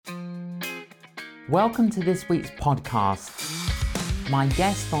Welcome to this week's podcast. My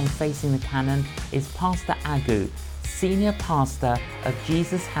guest on Facing the Canon is Pastor Agu, Senior Pastor of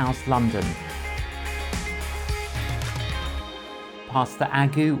Jesus House, London. Pastor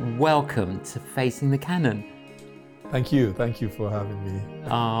Agu, welcome to Facing the Canon. Thank you for having me.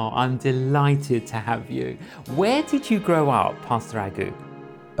 Oh, I'm delighted to have you. Where did you grow up, Pastor Agu?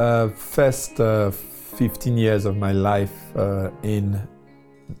 First 15 years of my life in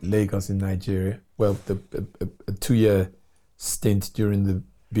Lagos in Nigeria. Well, a 2-year stint during the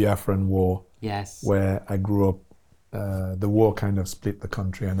Biafran War. Yes. Where I grew up. The war kind of split the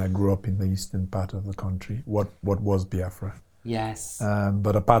country, and I grew up in the eastern part of the country, what was Biafra. Yes.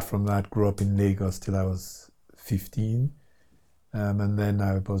 But apart from that, grew up in Lagos till I was 15. And then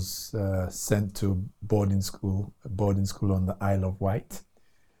I was sent to boarding school on the Isle of Wight.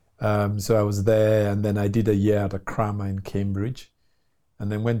 So I was there, and then I did a year at a crammer in Cambridge,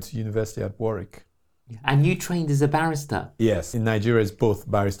 and then went to university at Warwick. And you trained as a barrister? Yes, in Nigeria it's both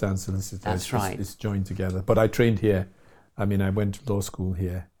barrister and solicitor. That's right. It's joined together. But I trained here. I went to law school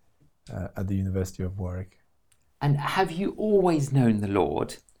here at the University of Warwick. And have you always known the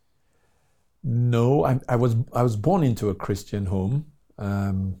Lord? No, I was born into a Christian home.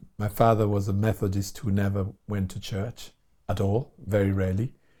 My father was a Methodist who never went to church at all, very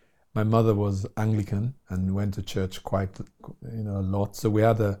rarely. My mother was Anglican and went to church quite a lot. So we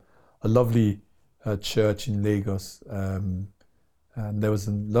had a lovely church in Lagos. And there was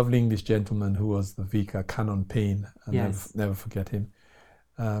a lovely English gentleman who was the vicar, Canon. I'll Yes. never forget him.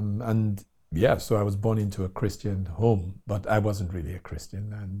 So I was born into a Christian home, but I wasn't really a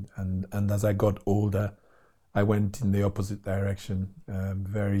Christian. And as I got older, I went in the opposite direction,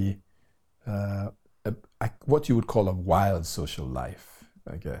 what you would call a wild social life,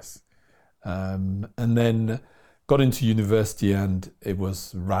 I guess. And then got into university, and it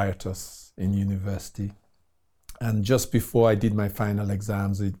was riotous in university. And just before I did my final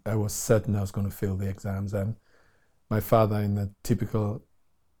exams, I was certain I was going to fail the exams. And my father, in a typical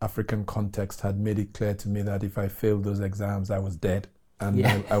African context, had made it clear to me that if I failed those exams, I was dead. And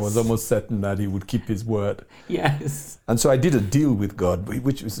Yes. I was almost certain that he would keep his word. Yes. And so I did a deal with God,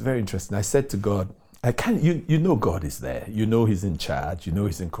 which was very interesting. I said to God, you know God is there. You know He's in charge. You know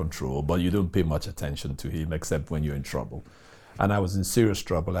He's in control, but you don't pay much attention to Him except when you're in trouble. And I was in serious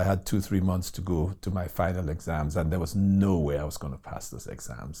trouble. I had 2-3 months to go to my final exams, and there was no way I was going to pass those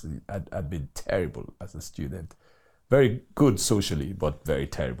exams. I'd been terrible as a student. Very good socially, but very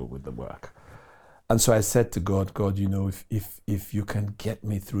terrible with the work. And so I said to God, if you can get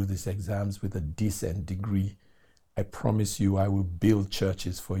me through these exams with a decent degree, I promise you I will build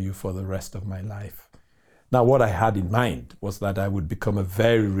churches for you for the rest of my life. Now, what I had in mind was that I would become a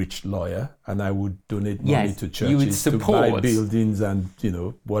very rich lawyer, and I would donate money to churches you would support. to buy buildings and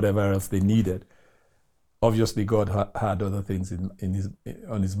whatever else they needed. Obviously, God had other things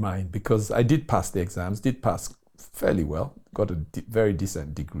on His mind, because I did pass the exams, did pass fairly well, got a very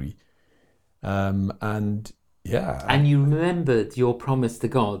decent degree. And you remembered your promise to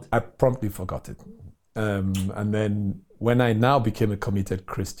God? I promptly forgot it. And then when I now became a committed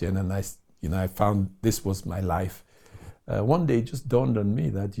Christian, and I found this was my life, one day it just dawned on me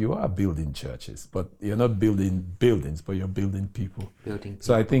that you are building churches, but you're not building buildings, but you're building people.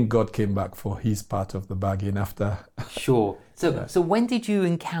 So I think God came back for His part of the bargain after. Sure. So when did you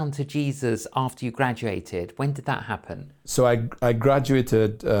encounter Jesus after you graduated? When did that happen? So I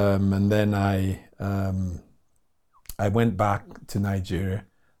graduated, and then I went back to Nigeria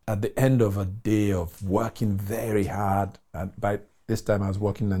at the end of a day of working very hard. And by this time I was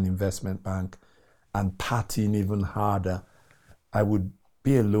working in an investment bank and partying even harder. I would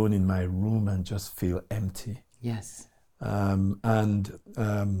be alone in my room and just feel empty. Yes. My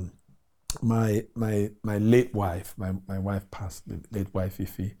late wife, my wife passed, late wife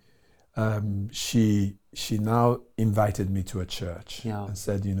Ife, she now invited me to a church and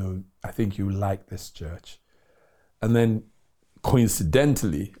said, I think you like this church. And then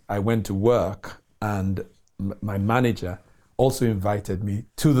coincidentally, I went to work, and my manager also invited me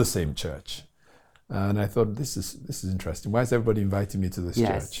to the same church. And I thought, this is interesting. Why is everybody inviting me to this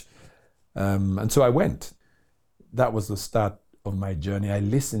church? And so I went. That was the start of my journey. I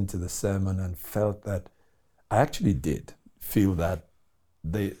listened to the sermon and felt that I actually did feel that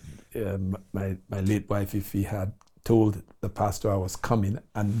my late wife, if he had told the pastor I was coming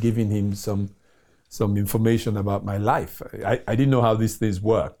and giving him some information about my life. I didn't know how these things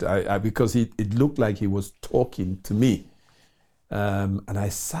worked because it looked like he was talking to me. And I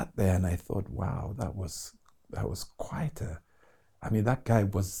sat there and I thought, wow, that was quite that guy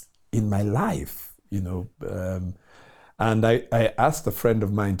was in my life, And I asked a friend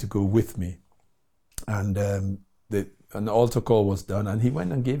of mine to go with me. And an altar call was done, and he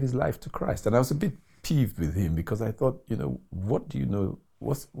went and gave his life to Christ. And I was a bit peeved with him because I thought, what do you know?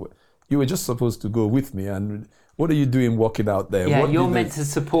 You were just supposed to go with me, and what are you doing walking out there? Yeah, you're meant to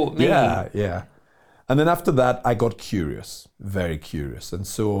support me. Yeah. And then after that, I got curious, very curious. And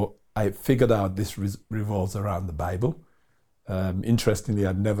so I figured out this revolves around the Bible. Interestingly,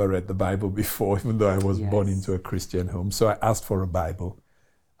 I'd never read the Bible before, even though I was born into a Christian home. So I asked for a Bible,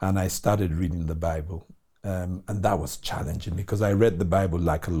 and I started reading the Bible. And that was challenging because I read the Bible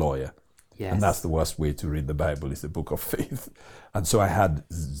like a lawyer. Yes. And that's the worst way to read the Bible, is the book of faith. And so I had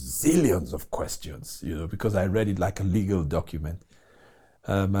zillions of questions, because I read it like a legal document.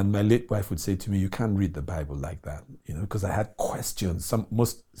 And my late wife would say to me, you can't read the Bible like that, because I had questions.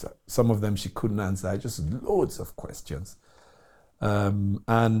 Some of them she couldn't answer. I just loads of questions.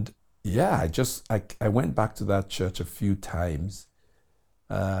 And yeah, I went back to that church a few times.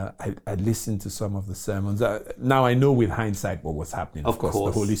 I listened to some of the sermons. Now I know with hindsight what was happening. Of course,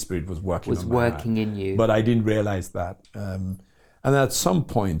 the Holy Spirit was working in you. But I didn't realize that. And at some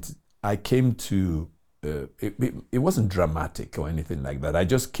point, I came to, it wasn't dramatic or anything like that. I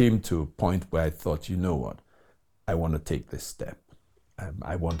just came to a point where I thought, you know what? I want to take this step.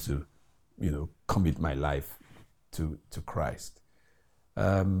 I want to, commit my life to Christ.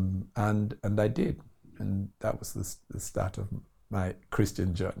 And I did. And that was the start of my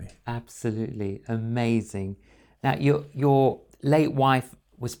Christian journey. Absolutely amazing. Now, your late wife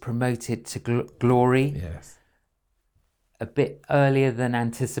was promoted to glory. Yes. A bit earlier than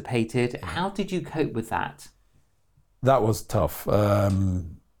anticipated. How did you cope with that? That was tough,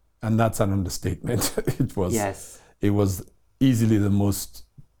 and that's an understatement. It was. Yes. It was easily the most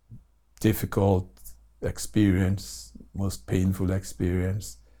difficult experience, most painful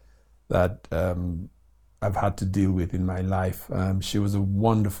experience that I've had to deal with in my life. She was a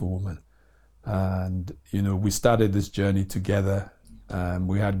wonderful woman. And, we started this journey together.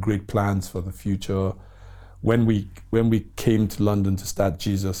 We had great plans for the future. When we came to London to start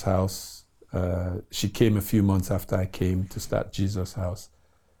Jesus House, she came a few months after I came to start Jesus House.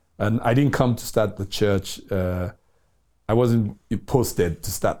 And I didn't come to start the church. I wasn't posted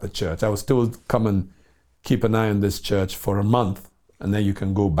to start the church. I was told, come and keep an eye on this church for a month, and then you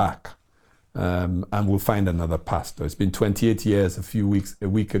can go back. And we'll find another pastor. It's been 28 years. A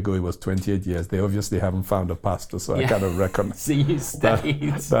week ago, it was 28 years. They obviously haven't found a pastor, so I kind of reckon so you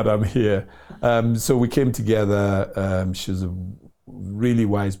stayed. that I'm here. So we came together. She was a really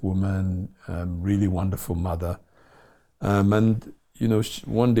wise woman, really wonderful mother. And,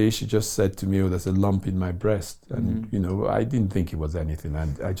 one day she just said to me, oh, there's a lump in my breast. And, I didn't think it was anything.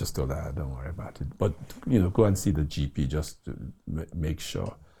 And I just told her, don't worry about it. But, go and see the GP just to make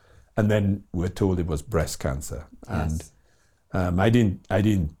sure. And then we're told it was breast cancer. Yes. And I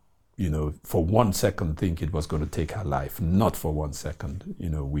didn't, for 1 second think it was going to take her life. Not for 1 second.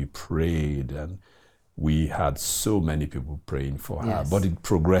 We prayed, and we had so many people praying for her. Yes. But it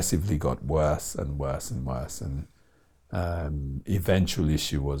progressively got worse and worse and worse. And eventually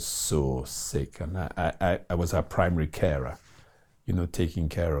she was so sick. And I was her primary carer, taking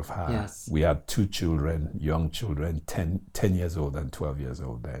care of her. Yes. We had 2 children, young children, 10 years old and 12 years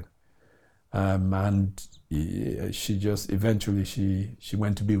old then. And she just eventually she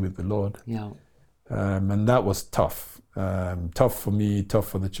went to be with the Lord. Yeah. And that was tough. Tough for me, tough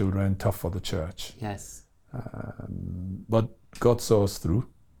for the children, tough for the church. Yes. But God saw us through.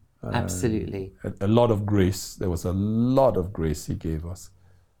 Absolutely. A lot of grace. There was a lot of grace He gave us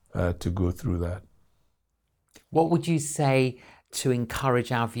to go through that. What would you say to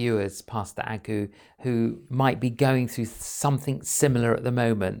encourage our viewers, Pastor Agu, who might be going through something similar at the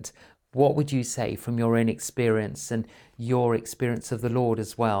moment? What would you say from your own experience and your experience of the Lord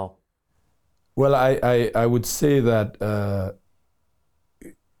as well? Well, I would say that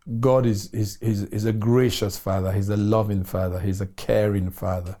God is a gracious Father. He's a loving Father. He's a caring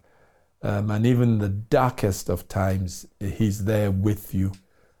Father. And even the darkest of times, He's there with you.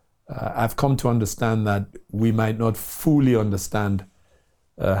 I've come to understand that we might not fully understand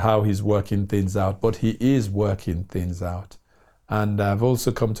how He's working things out, but He is working things out. And I've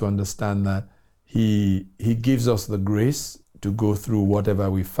also come to understand that He gives us the grace to go through whatever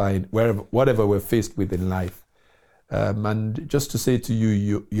we find, whatever we're faced with in life. And just to say to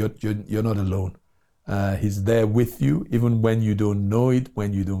you, you're not alone. He's there with you, even when you don't know it,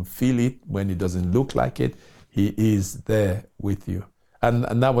 when you don't feel it, when it doesn't look like it. He is there with you.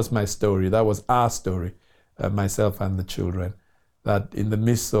 And that was my story. That was our story, myself and the children. That in the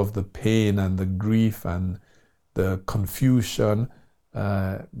midst of the pain and the grief and the confusion,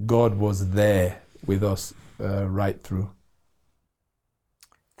 God was there with us right through.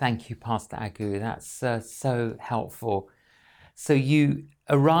 Thank you, Pastor Agu. That's so helpful. So you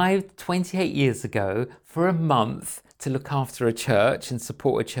arrived 28 years ago for a month to look after a church and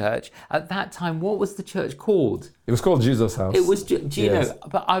support a church. At that time, what was the church called? It was called Jesus House. It was, do you Yes. know,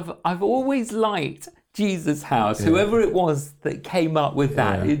 but I've always liked Jesus House, whoever it was that came up with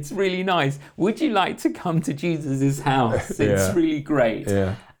that. Yeah. It's really nice. Would you like to come to Jesus's house? It's Yeah. really great.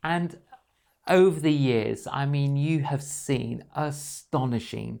 Yeah. And over the years, I mean, you have seen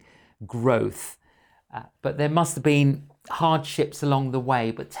astonishing growth, but there must have been hardships along the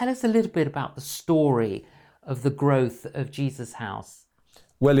way. But tell us a little bit about the story of the growth of Jesus House.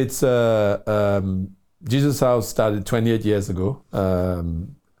 Well, it's Jesus House started 28 years ago.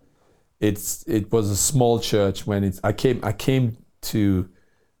 It was a small church when I came to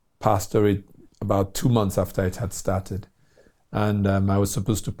pastor it about 2 months after it had started, and I was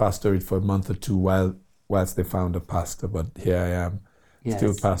supposed to pastor it for a month or two whilst they found a pastor. But here I am,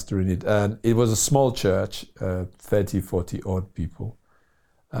 still pastoring it. And it was a small church, 30, 40 odd people,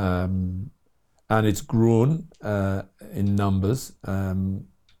 and it's grown in numbers.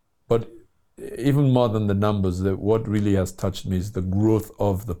 But even more than the numbers, what really has touched me is the growth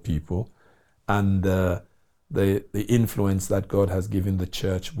of the people and the influence that God has given the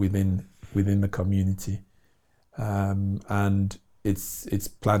church within the community. And it's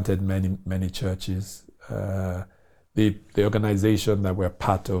planted many churches. The organization that we're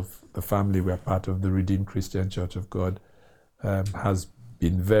part of, the family we're part of, the Redeemed Christian Church of God, has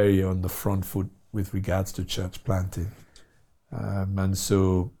been very on the front foot with regards to church planting. And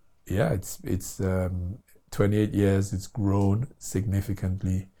so, yeah, it's 28 years. It's grown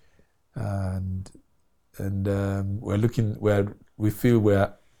significantly, and we feel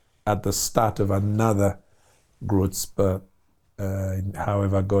we're at the start of another growth spurt.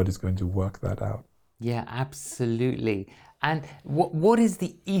 However, God is going to work that out. Yeah, absolutely. And what is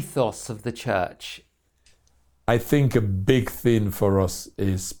the ethos of the church? I think a big thing for us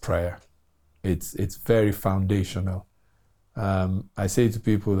is prayer. It's very foundational. I say to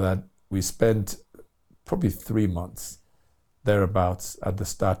people that we spent probably 3 months thereabouts at the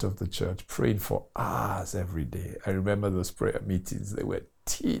start of the church praying for hours every day. I remember those prayer meetings. They were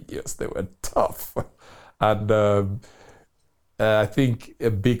tedious, they were tough. And I think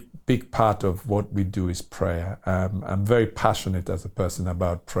a big part of what we do is prayer. I'm very passionate as a person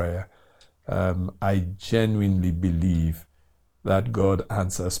about prayer. I genuinely believe that God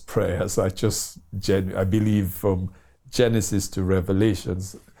answers prayers. I believe from Genesis to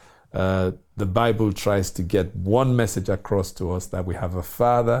Revelations, the Bible tries to get one message across to us, that we have a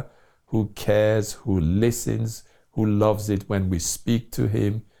Father who cares, who listens, who loves it when we speak to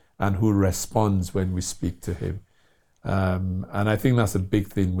him, and who responds when we speak to him. And I think that's a big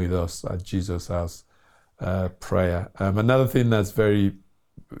thing with us at Jesus House, prayer. Another thing that's very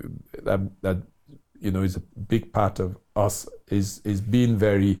that is a big part of us is being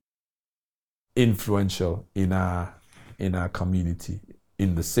very influential in our community,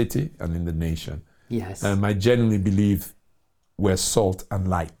 in the city and in the nation. Yes. I genuinely believe we're salt and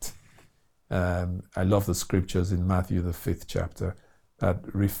light. I love the scriptures in Matthew, the 5th chapter, that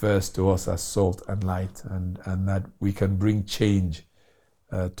refers to us as salt and light, and that we can bring change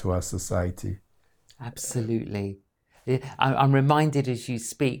to our society. Absolutely. I'm reminded as you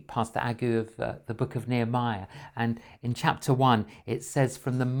speak, Pastor Agu, of the book of Nehemiah. And in chapter 1, it says,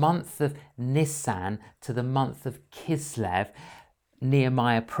 from the month of Nisan to the month of Kislev,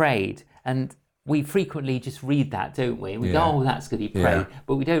 Nehemiah prayed. And we frequently just read that, don't we? And we go, oh, that's good, he prayed. Yeah.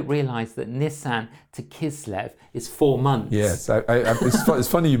 But we don't realize that Nisan to Kislev is 4 months. Yes, it's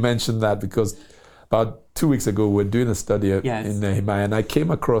funny you mentioned that, because about 2 weeks ago, we were doing a study in Nehemiah, and I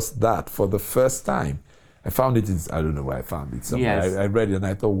came across that for the first time. I found it I don't know where I found it somewhere. Yes. I read it and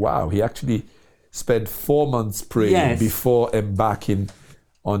I thought, wow, he actually spent 4 months praying before embarking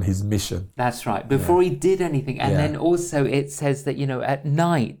on his mission. That's right, before he did anything. And then also it says that, at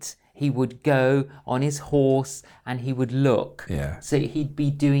night he would go on his horse and he would look. Yeah. So he'd be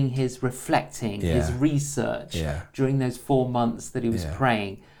doing his reflecting, his research during those 4 months that he was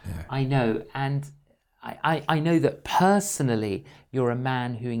praying. Yeah. I know. And I know that personally you're a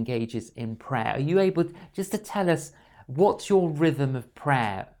man who engages in prayer. Are you able just to tell us what's your rhythm of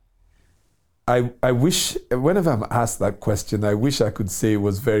prayer? I wish, whenever I'm asked that question, I wish I could say it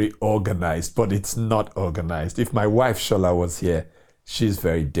was very organized, but it's not organized. If my wife Shola was here, she's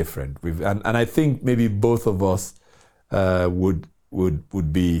very different. And I think maybe both of us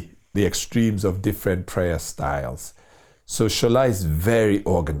would be the extremes of different prayer styles. So Shola is very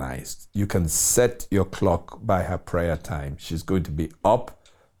organized. You can set your clock by her prayer time. She's going to be up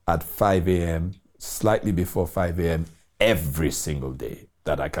at 5 a.m., slightly before 5 a.m. every single day.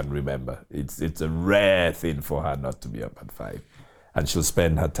 that I can remember. It's a rare thing for her not to be up at 5, and she'll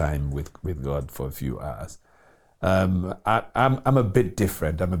spend her time with God for a few hours. I'm a bit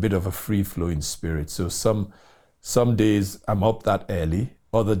different. I'm a bit of a free-flowing spirit. So some days I'm up that early.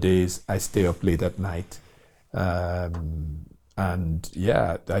 Other days I stay up late at night. And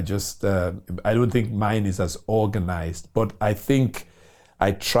yeah, I don't think mine is as organized, but I think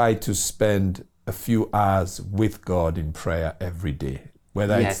I try to spend a few hours with God in prayer every day,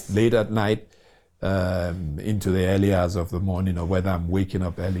 whether Yes. it's late at night, into the early hours of the morning, or whether I'm waking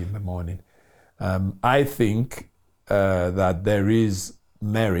up early in the morning. I think that there is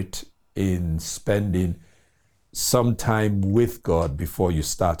merit in spending some time with God before you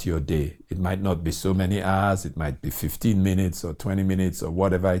start your day. It might not be so many hours, it might be 15 minutes or 20 minutes or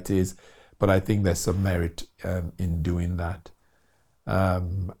whatever it is, but I think there's some merit in doing that.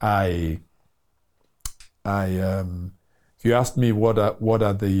 If you asked me what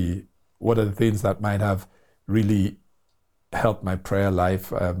are the things that might have really helped my prayer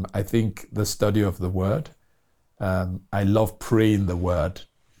life, I think the study of the Word. I love praying the Word,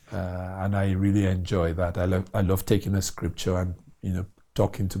 and I really enjoy that. I love taking a scripture and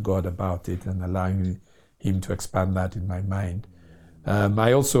talking to God about it and allowing Him to expand that in my mind.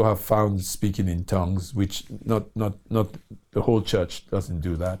 I also have found speaking in tongues, which not the whole church doesn't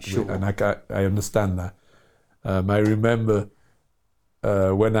do that, Sure. and I understand that. I remember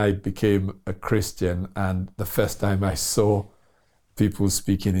when I became a Christian, and the first time I saw people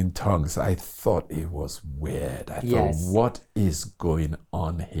speaking in tongues, I thought it was weird. I thought, what is going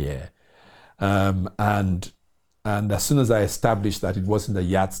on here? And as soon as I established that it wasn't a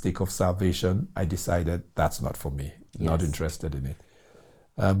yardstick of salvation, I decided that's not for me. Not interested in it.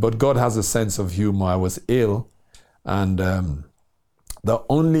 But God has a sense of humor. I was ill, and the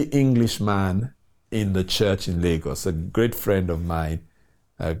only Englishman in the church in Lagos, a great friend of mine,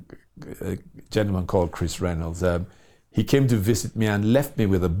 a gentleman called Chris Reynolds, he came to visit me and left me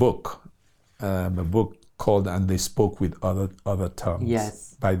with a book called "And They Spoke with Other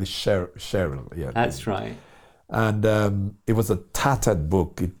Tongues" by the Cheryl. Yeah, that's right. And it was a tattered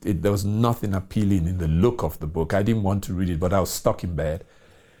book. There was nothing appealing in the look of the book. I didn't want to read it, but I was stuck in bed.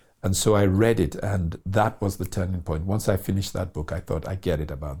 And so I read it, and that was the turning point. Once I finished that book, I thought, I get it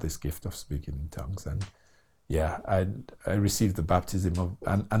about this gift of speaking in tongues. And yeah, I received the baptism of,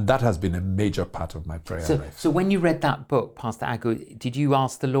 and that has been a major part of my prayer life. So when you read that book, Pastor Agu, did you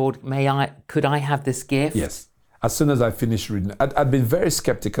ask the Lord, could I have this gift? Yes. As soon as I finished reading, I'd been very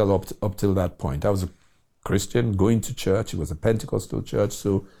skeptical up till that point. I was a Christian, going to church. It was a Pentecostal church,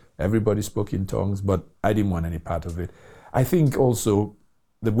 so everybody spoke in tongues, but I didn't want any part of it. I think also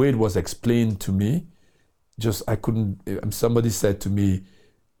the way it was explained to me, I couldn't. Somebody said to me,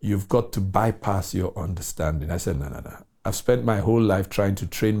 "You've got to bypass your understanding." I said, no. I've spent my whole life trying to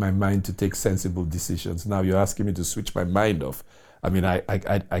train my mind to take sensible decisions. Now you're asking me to switch my mind off. I mean,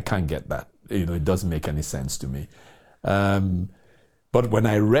 I can't get that. It doesn't make any sense to me. But when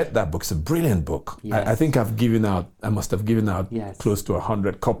I read that book, it's a brilliant book. Yes. I think I must have given out close to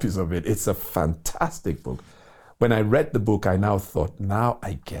 100 copies of it. It's a fantastic book. When I read the book, I now thought, now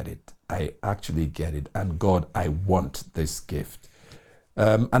I get it. I actually get it. And God, I want this gift.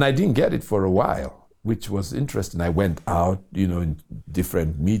 And I didn't get it for a while, which was interesting. I went out, in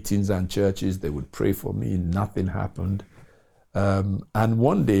different meetings and churches. They would pray for me. Nothing happened. And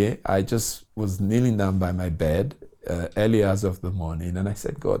one day, I just was kneeling down by my bed, early hours of the morning, and I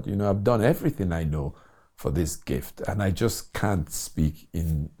said, God, I've done everything I know for this gift, and I just can't speak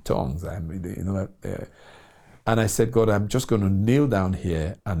in tongues. And I said, God, I'm just going to kneel down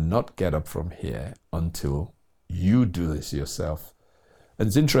here and not get up from here until you do this yourself. And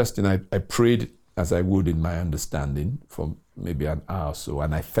it's interesting, I prayed as I would in my understanding for maybe an hour or so,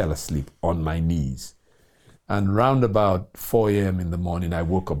 and I fell asleep on my knees. And round about 4 a.m. in the morning, I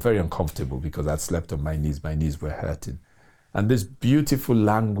woke up very uncomfortable because I'd slept on my knees. My knees were hurting. And this beautiful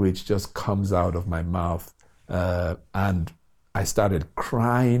language just comes out of my mouth. And I started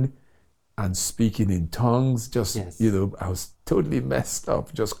crying and speaking in tongues. I was totally messed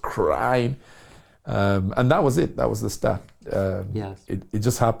up, just crying. And that was it. That was the start. It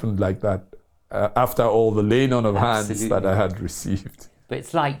just happened like that after all the laying on of hands that I had received. But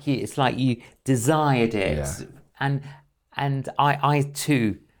it's like you desired it, and I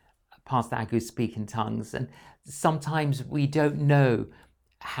too, Pastor Agu, speak in tongues, and sometimes we don't know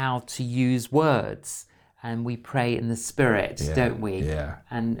how to use words, and we pray in the Spirit, don't we? Yeah.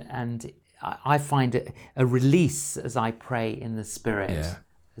 And I find it a release as I pray in the Spirit.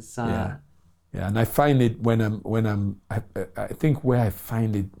 Yeah. And I find it I think where I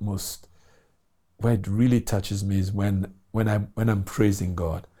find it where it really touches me is when when I'm praising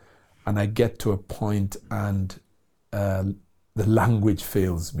God, and I get to a point and the language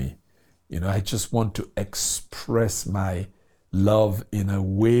fails me. I just want to express my love in a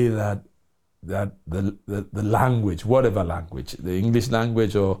way that the language, whatever language, the English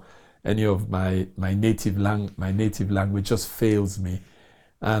language or any of my native language just fails me.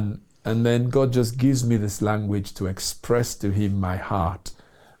 And then God just gives me this language to express to Him my heart.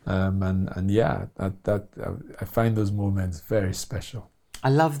 I find those moments very special. I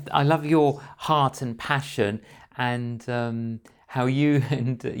love your heart and passion, and how you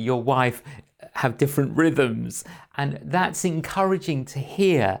and your wife have different rhythms, and that's encouraging to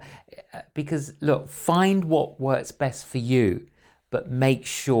hear. Because look, find what works best for you, but make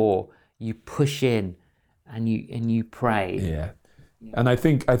sure you push in and you pray. Yeah. And I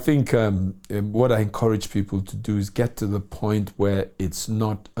think what I encourage people to do is get to the point where it's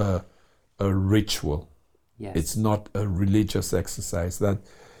not a ritual. Yes. It's not a religious exercise, that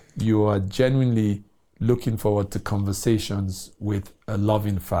you are genuinely looking forward to conversations with a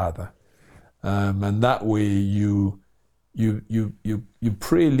loving Father. And that way you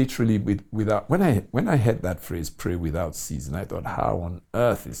pray literally without. When I heard that phrase, pray without ceasing, I thought, how on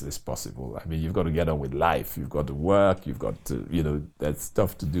earth is this possible? I mean, you've got to get on with life, you've got to work, you've got to, there's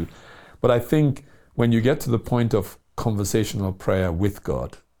stuff to do. But I think when you get to the point of conversational prayer with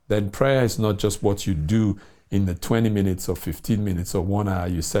God, then prayer is not just what you do in the 20 minutes or 15 minutes or 1 hour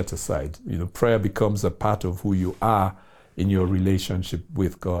you set aside. Prayer becomes a part of who you are in your relationship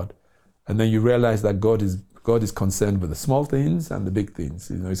with God. And then you realize that God is concerned with the small things and the big things.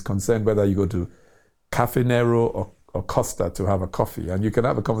 He's concerned whether you go to Cafe Nero or Costa to have a coffee, and you can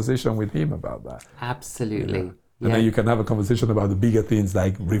have a conversation with Him about that. Absolutely. And then you can have a conversation about the bigger things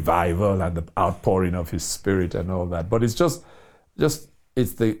like revival and the outpouring of His Spirit and all that. But it's just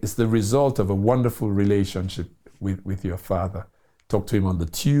it's the result of a wonderful relationship with your Father. Talk to Him on the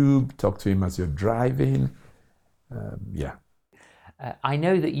tube, talk to Him as you're driving. I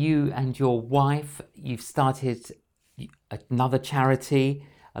know that you and your wife, you've started another charity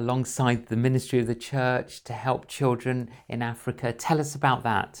alongside the ministry of the church to help children in Africa. Tell us about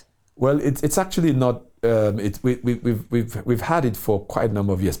that. Well, it's actually not. We've had it for quite a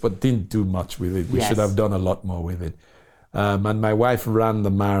number of years, but didn't do much with it. We should have done a lot more with it. And my wife ran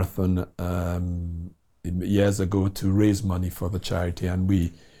the marathon years ago to raise money for the charity, and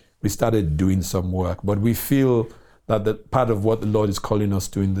we started doing some work. But we feel that the part of what the Lord is calling us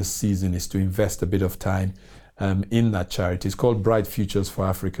to in this season is to invest a bit of time in that charity. It's called Bright Futures for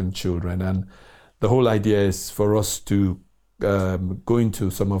African Children, and the whole idea is for us to go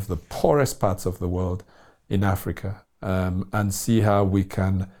into some of the poorest parts of the world in Africa and see how we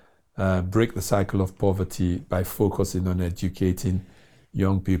can break the cycle of poverty by focusing on educating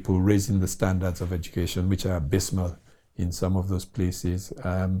young people, raising the standards of education, which are abysmal in some of those places.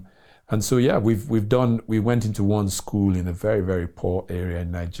 And so, we went into one school in a very, very poor area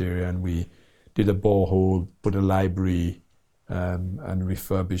in Nigeria, and we did a borehole, put a library, and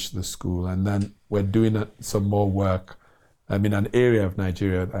refurbished the school. And then we're doing some more work in an area of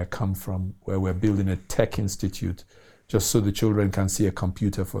Nigeria that I come from, where we're building a tech institute, just so the children can see a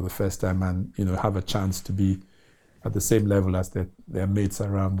computer for the first time and, have a chance to be at the same level as their mates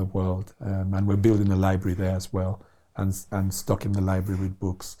around the world. And we're building a library there as well, and stocking the library with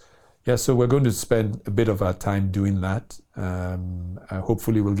books. So we're going to spend a bit of our time doing that.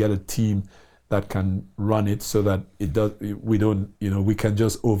 Hopefully we'll get a team that can run it so that we can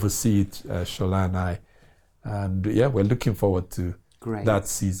just oversee it, Shola and I. And we're looking forward to that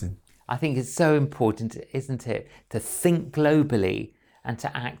season. I think it's so important, isn't it, to think globally and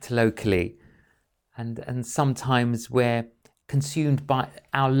to act locally. And sometimes we're consumed by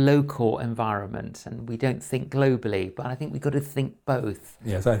our local environment and we don't think globally, but I think we've got to think both.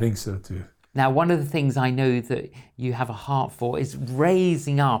 Yes, I think so too. Now, one of the things I know that you have a heart for is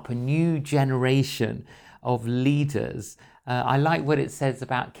raising up a new generation of leaders. I like what it says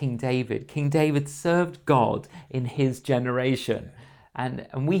about King David. King David served God in his generation. And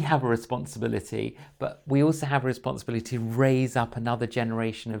we have a responsibility, but we also have a responsibility to raise up another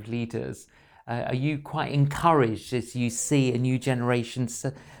generation of leaders. Are you quite encouraged as you see a new generation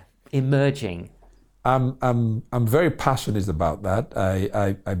emerging? I'm very passionate about that.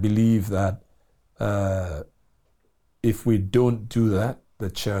 I believe that if we don't do that, the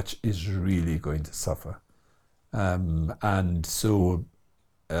church is really going to suffer. And so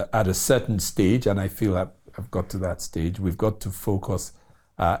at a certain stage, and I feel I've got to that stage, we've got to focus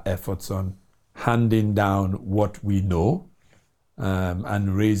our efforts on handing down what we know,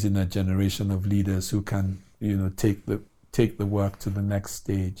 and raising a generation of leaders who can, take the work to the next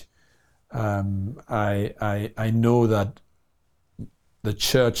stage. I know that the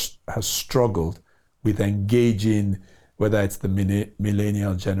church has struggled with engaging, whether it's the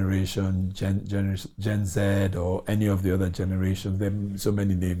millennial generation, Gen Z, or any of the other generations. There are so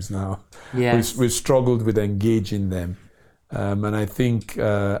many names now. Yes. We've struggled with engaging them. And I think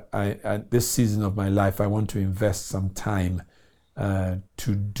this season of my life, I want to invest some time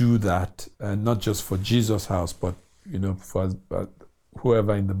to do that, not just for Jesus' house, but for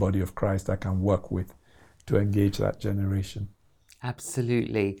whoever in the body of Christ I can work with to engage that generation.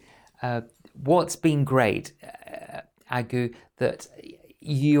 Absolutely. What's been great, Agu, that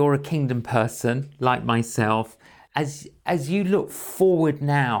you're a kingdom person like myself. As you look forward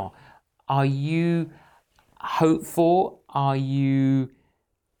now, are you hopeful? Are you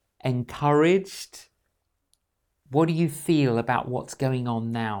encouraged? What do you feel about what's going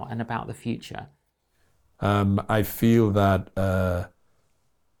on now and about the future? I feel that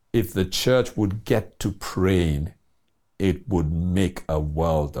if the church would get to praying, it would make a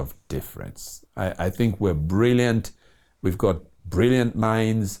world of difference. I think we're brilliant. We've got brilliant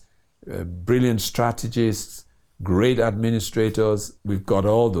minds, brilliant strategists, great administrators. We've got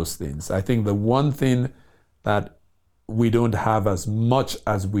all those things. I think the one thing that we don't have as much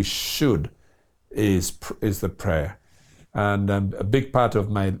as we should is the prayer. And a big part of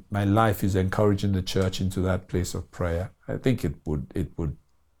my life is encouraging the church into that place of prayer. I think it would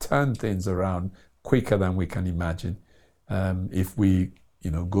turn things around quicker than we can imagine if we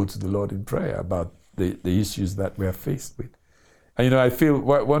go to the Lord in prayer about the issues that we are faced with. And I feel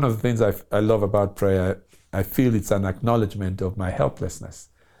one of the things I love about prayer, I feel it's an acknowledgement of my helplessness.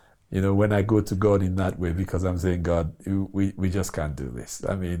 When I go to God in that way, because I'm saying, God, we just can't do this.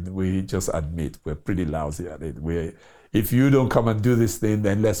 I mean, we just admit we're pretty lousy at it. If you don't come and do this thing,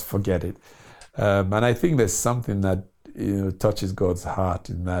 then let's forget it. And I think there's something that touches God's heart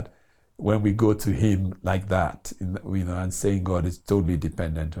in that when we go to Him like that, and saying, God is totally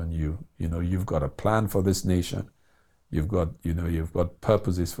dependent on you. You've got a plan for this nation. You've got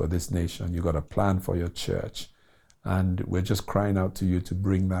purposes for this nation. You've got a plan for your church. And we're just crying out to you to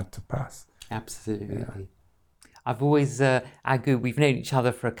bring that to pass. Absolutely. Yeah. I've always, Agu, we've known each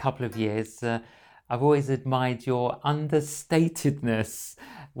other for a couple of years. I've always admired your understatedness,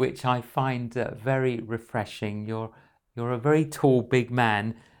 which I find very refreshing. You're a very tall, big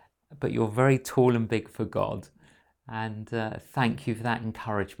man, but you're very tall and big for God. And thank you for that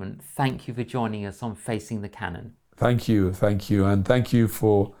encouragement. Thank you for joining us on Facing the Canon. Thank you. And thank you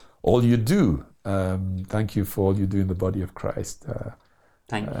for all you do. Thank you for all you do in the body of Christ.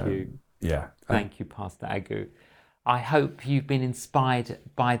 Thank you. Yeah. Thank you, Pastor Agu. I hope you've been inspired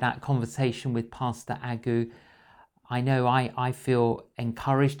by that conversation with Pastor Agu. I know I feel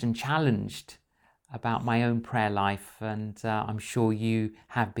encouraged and challenged about my own prayer life, and I'm sure you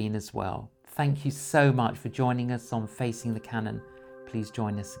have been as well. Thank you so much for joining us on Facing the Canon. Please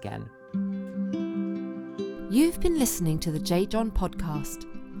join us again. You've been listening to the J.John podcast.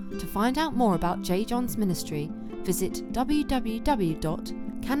 To find out more about J.John's ministry, visit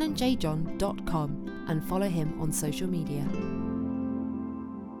www.canonjjohn.com and follow him on social media.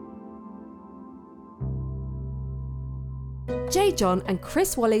 J.John and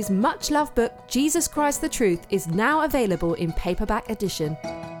Chris Walley's much-loved book, Jesus Christ the Truth, is now available in paperback edition.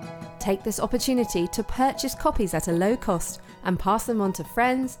 Take this opportunity to purchase copies at a low cost and pass them on to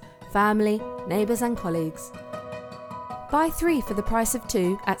friends, family, neighbours and colleagues. Buy 3 for the price of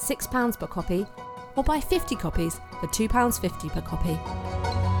 2 at £6 per copy, or buy 50 copies for £2.50 per copy.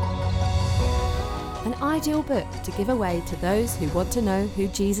 An ideal book to give away to those who want to know who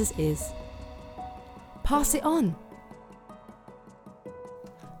Jesus is. Pass it on.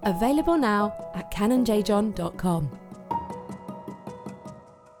 Available now at canonjjohn.com.